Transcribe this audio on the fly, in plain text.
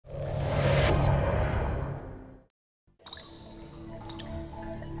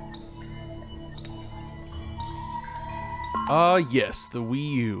Ah yes, the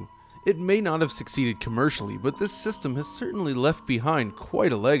Wii U. It may not have succeeded commercially, but this system has certainly left behind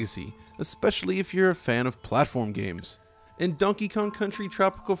quite a legacy, especially if you're a fan of platform games. And Donkey Kong Country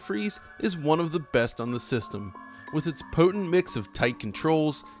Tropical Freeze is one of the best on the system. With its potent mix of tight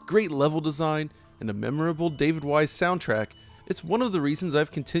controls, great level design, and a memorable David Wise soundtrack, it's one of the reasons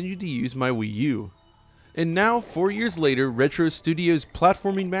I've continued to use my Wii U. And now, 4 years later, Retro Studios'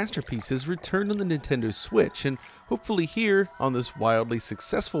 platforming masterpiece has returned on the Nintendo Switch, and hopefully here, on this wildly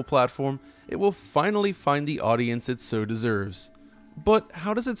successful platform, it will finally find the audience it so deserves. But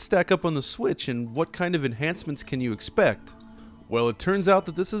how does it stack up on the Switch, and what kind of enhancements can you expect? Well, it turns out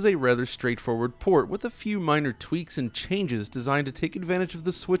that this is a rather straightforward port with a few minor tweaks and changes designed to take advantage of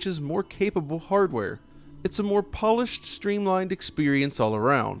the Switch's more capable hardware. It's a more polished, streamlined experience all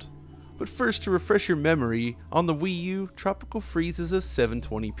around. But first, to refresh your memory, on the Wii U, Tropical Freeze is a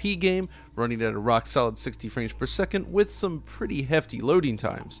 720p game running at a rock-solid 60 frames per second with some pretty hefty loading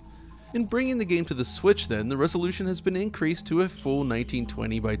times. In bringing the game to the Switch then, the resolution has been increased to a full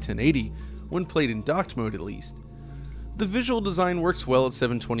 1920 by 1080, when played in docked mode at least. The visual design works well at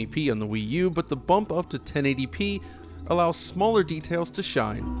 720p on the Wii U, but the bump up to 1080p allows smaller details to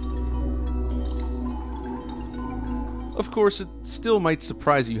shine. Of course, it still might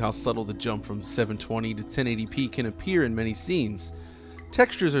surprise you how subtle the jump from 720 to 1080p can appear in many scenes.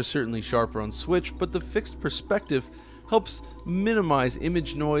 Textures are certainly sharper on Switch, but the fixed perspective helps minimize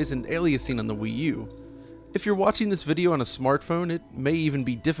image noise and aliasing on the Wii U. If you're watching this video on a smartphone, it may even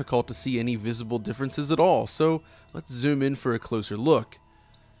be difficult to see any visible differences at all, so let's zoom in for a closer look.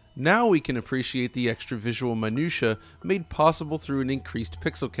 Now we can appreciate the extra visual minutiae made possible through an increased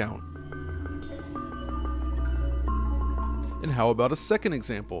pixel count. And how about a second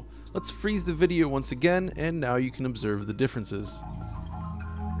example? Let's freeze the video once again, and now you can observe the differences.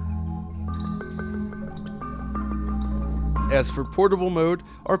 As for portable mode,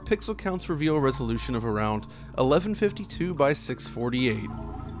 our pixel counts reveal a resolution of around 1152 by 648.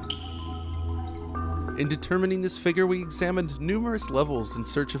 In determining this figure, we examined numerous levels in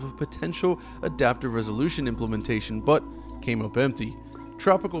search of a potential adaptive resolution implementation, but came up empty.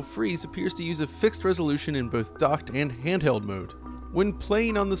 Tropical Freeze appears to use a fixed resolution in both docked and handheld mode. When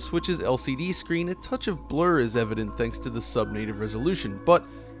playing on the Switch's LCD screen, a touch of blur is evident thanks to the sub-native resolution, but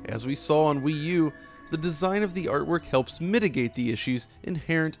as we saw on Wii U, the design of the artwork helps mitigate the issues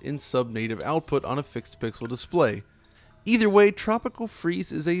inherent in sub-native output on a fixed pixel display. Either way, Tropical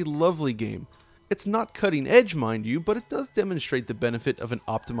Freeze is a lovely game. It's not cutting edge, mind you, but it does demonstrate the benefit of an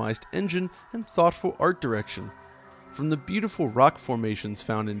optimized engine and thoughtful art direction. From the beautiful rock formations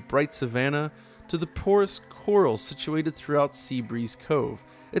found in Bright Savannah to the porous corals situated throughout Seabreeze Cove,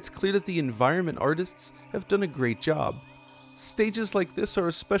 it's clear that the environment artists have done a great job. Stages like this are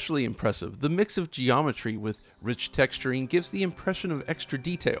especially impressive. The mix of geometry with rich texturing gives the impression of extra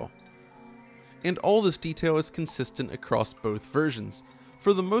detail. And all this detail is consistent across both versions.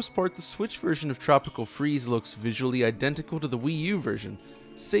 For the most part, the Switch version of Tropical Freeze looks visually identical to the Wii U version,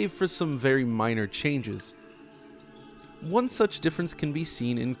 save for some very minor changes. One such difference can be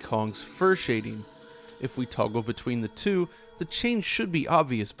seen in Kong's fur shading. If we toggle between the two, the change should be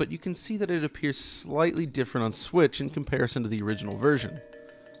obvious, but you can see that it appears slightly different on Switch in comparison to the original version.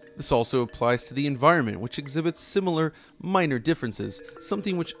 This also applies to the environment, which exhibits similar minor differences,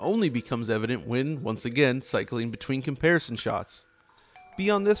 something which only becomes evident when, once again, cycling between comparison shots.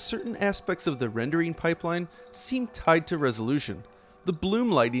 Beyond this, certain aspects of the rendering pipeline seem tied to resolution. The bloom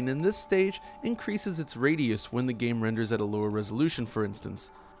lighting in this stage increases its radius when the game renders at a lower resolution, for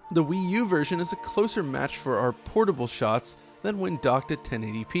instance. The Wii U version is a closer match for our portable shots than when docked at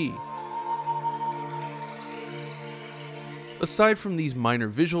 1080p. Aside from these minor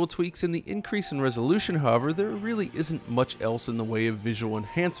visual tweaks and the increase in resolution, however, there really isn't much else in the way of visual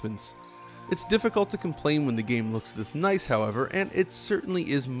enhancements. It's difficult to complain when the game looks this nice, however, and it certainly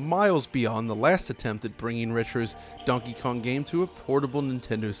is miles beyond the last attempt at bringing Retro's Donkey Kong game to a portable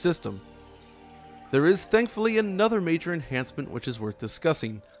Nintendo system. There is thankfully another major enhancement which is worth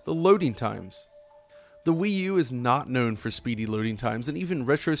discussing: the loading times. The Wii U is not known for speedy loading times, and even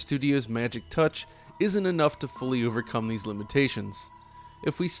Retro Studios' Magic Touch isn't enough to fully overcome these limitations.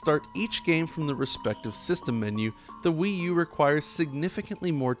 If we start each game from the respective system menu, the Wii U requires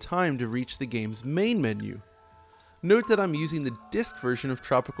significantly more time to reach the game's main menu. Note that I'm using the disc version of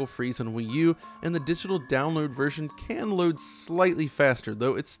Tropical Freeze on Wii U, and the digital download version can load slightly faster,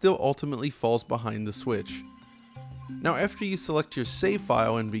 though it still ultimately falls behind the Switch. Now, after you select your save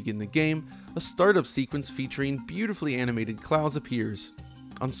file and begin the game, a startup sequence featuring beautifully animated clouds appears.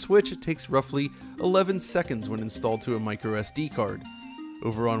 On Switch, it takes roughly 11 seconds when installed to a microSD card.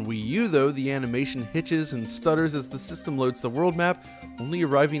 Over on Wii U though, the animation hitches and stutters as the system loads the world map, only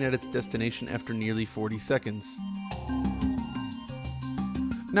arriving at its destination after nearly 40 seconds.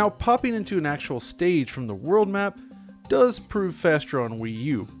 Now, popping into an actual stage from the world map does prove faster on Wii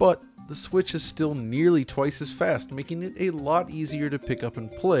U, but the Switch is still nearly twice as fast, making it a lot easier to pick up and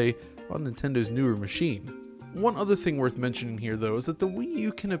play on Nintendo's newer machine. One other thing worth mentioning here though is that the Wii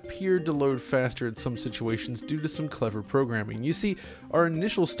U can appear to load faster in some situations due to some clever programming. You see, our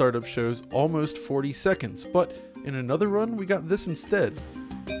initial startup shows almost 40 seconds, but in another run we got this instead.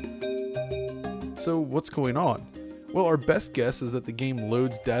 So what's going on? Well, our best guess is that the game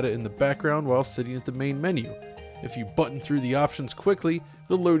loads data in the background while sitting at the main menu. If you button through the options quickly,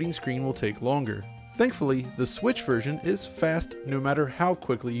 the loading screen will take longer. Thankfully, the Switch version is fast no matter how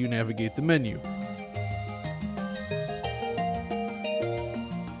quickly you navigate the menu.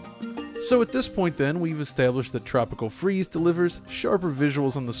 So at this point then, we've established that Tropical Freeze delivers sharper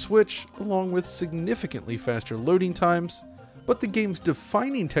visuals on the Switch, along with significantly faster loading times, but the game's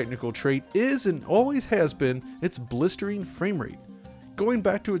defining technical trait is, and always has been, its blistering frame rate. Going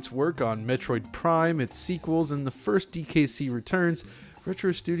back to its work on Metroid Prime, its sequels, and the first DKC returns,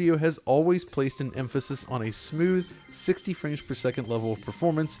 Retro Studio has always placed an emphasis on a smooth, 60 frames per second level of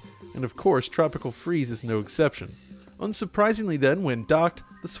performance, and of course Tropical Freeze is no exception. Unsurprisingly then, when docked,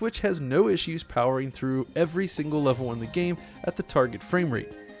 the Switch has no issues powering through every single level in the game at the target frame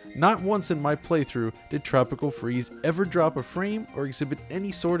rate. Not once in my playthrough did Tropical Freeze ever drop a frame or exhibit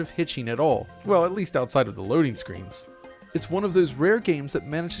any sort of hitching at all, well, at least outside of the loading screens. It's one of those rare games that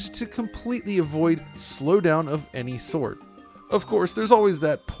manages to completely avoid slowdown of any sort. Of course, there's always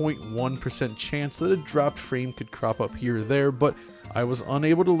that 0.1% chance that a dropped frame could crop up here or there, but I was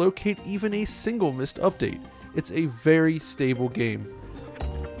unable to locate even a single missed update. It's a very stable game.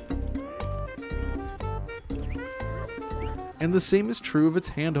 And the same is true of its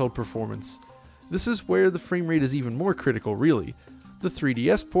handheld performance. This is where the frame rate is even more critical, really. The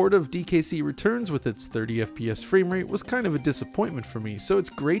 3DS port of DKC Returns with its 30 FPS frame rate was kind of a disappointment for me, so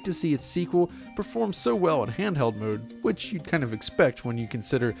it's great to see its sequel perform so well in handheld mode, which you'd kind of expect when you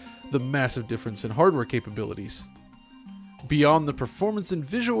consider the massive difference in hardware capabilities. Beyond the performance and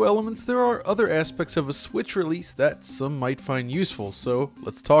visual elements, there are other aspects of a Switch release that some might find useful, so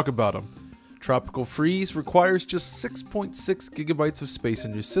let's talk about them. Tropical Freeze requires just 6.6 gigabytes of space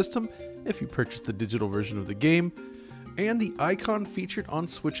in your system if you purchase the digital version of the game, and the icon featured on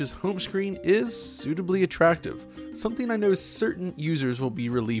Switch's home screen is suitably attractive, something I know certain users will be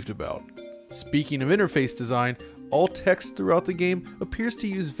relieved about. Speaking of interface design, all text throughout the game appears to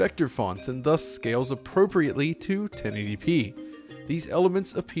use vector fonts and thus scales appropriately to 1080p. These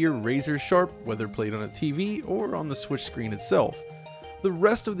elements appear razor sharp whether played on a TV or on the Switch screen itself. The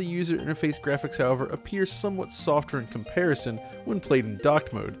rest of the user interface graphics, however, appear somewhat softer in comparison when played in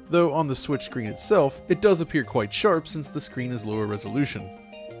docked mode, though on the Switch screen itself, it does appear quite sharp since the screen is lower resolution.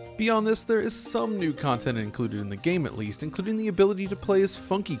 Beyond this, there is some new content included in the game at least, including the ability to play as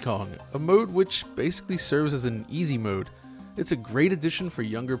Funky Kong, a mode which basically serves as an easy mode. It's a great addition for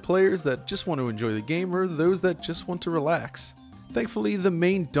younger players that just want to enjoy the game or those that just want to relax. Thankfully, the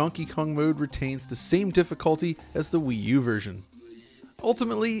main Donkey Kong mode retains the same difficulty as the Wii U version.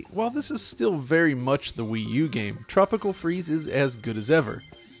 Ultimately, while this is still very much the Wii U game, Tropical Freeze is as good as ever.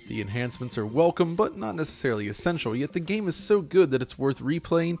 The enhancements are welcome but not necessarily essential, yet the game is so good that it's worth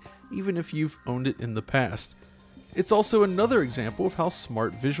replaying even if you've owned it in the past. It's also another example of how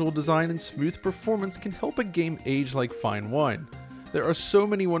smart visual design and smooth performance can help a game age like fine wine. There are so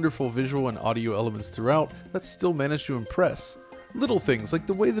many wonderful visual and audio elements throughout that still manage to impress. Little things like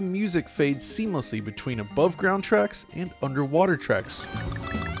the way the music fades seamlessly between above ground tracks and underwater tracks.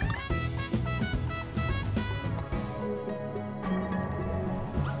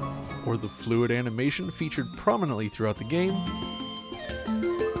 Or the fluid animation featured prominently throughout the game.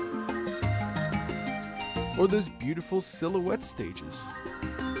 Or those beautiful silhouette stages.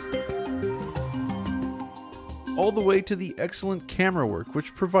 All the way to the excellent camera work,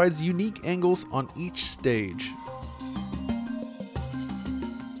 which provides unique angles on each stage.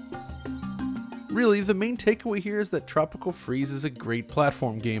 Really, the main takeaway here is that Tropical Freeze is a great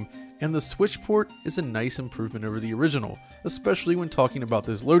platform game, and the Switch port is a nice improvement over the original, especially when talking about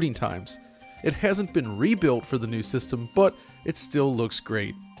those loading times. It hasn't been rebuilt for the new system, but it still looks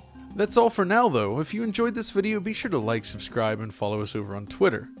great. That's all for now though. If you enjoyed this video, be sure to like, subscribe, and follow us over on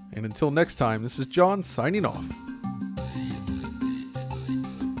Twitter. And until next time, this is John signing off.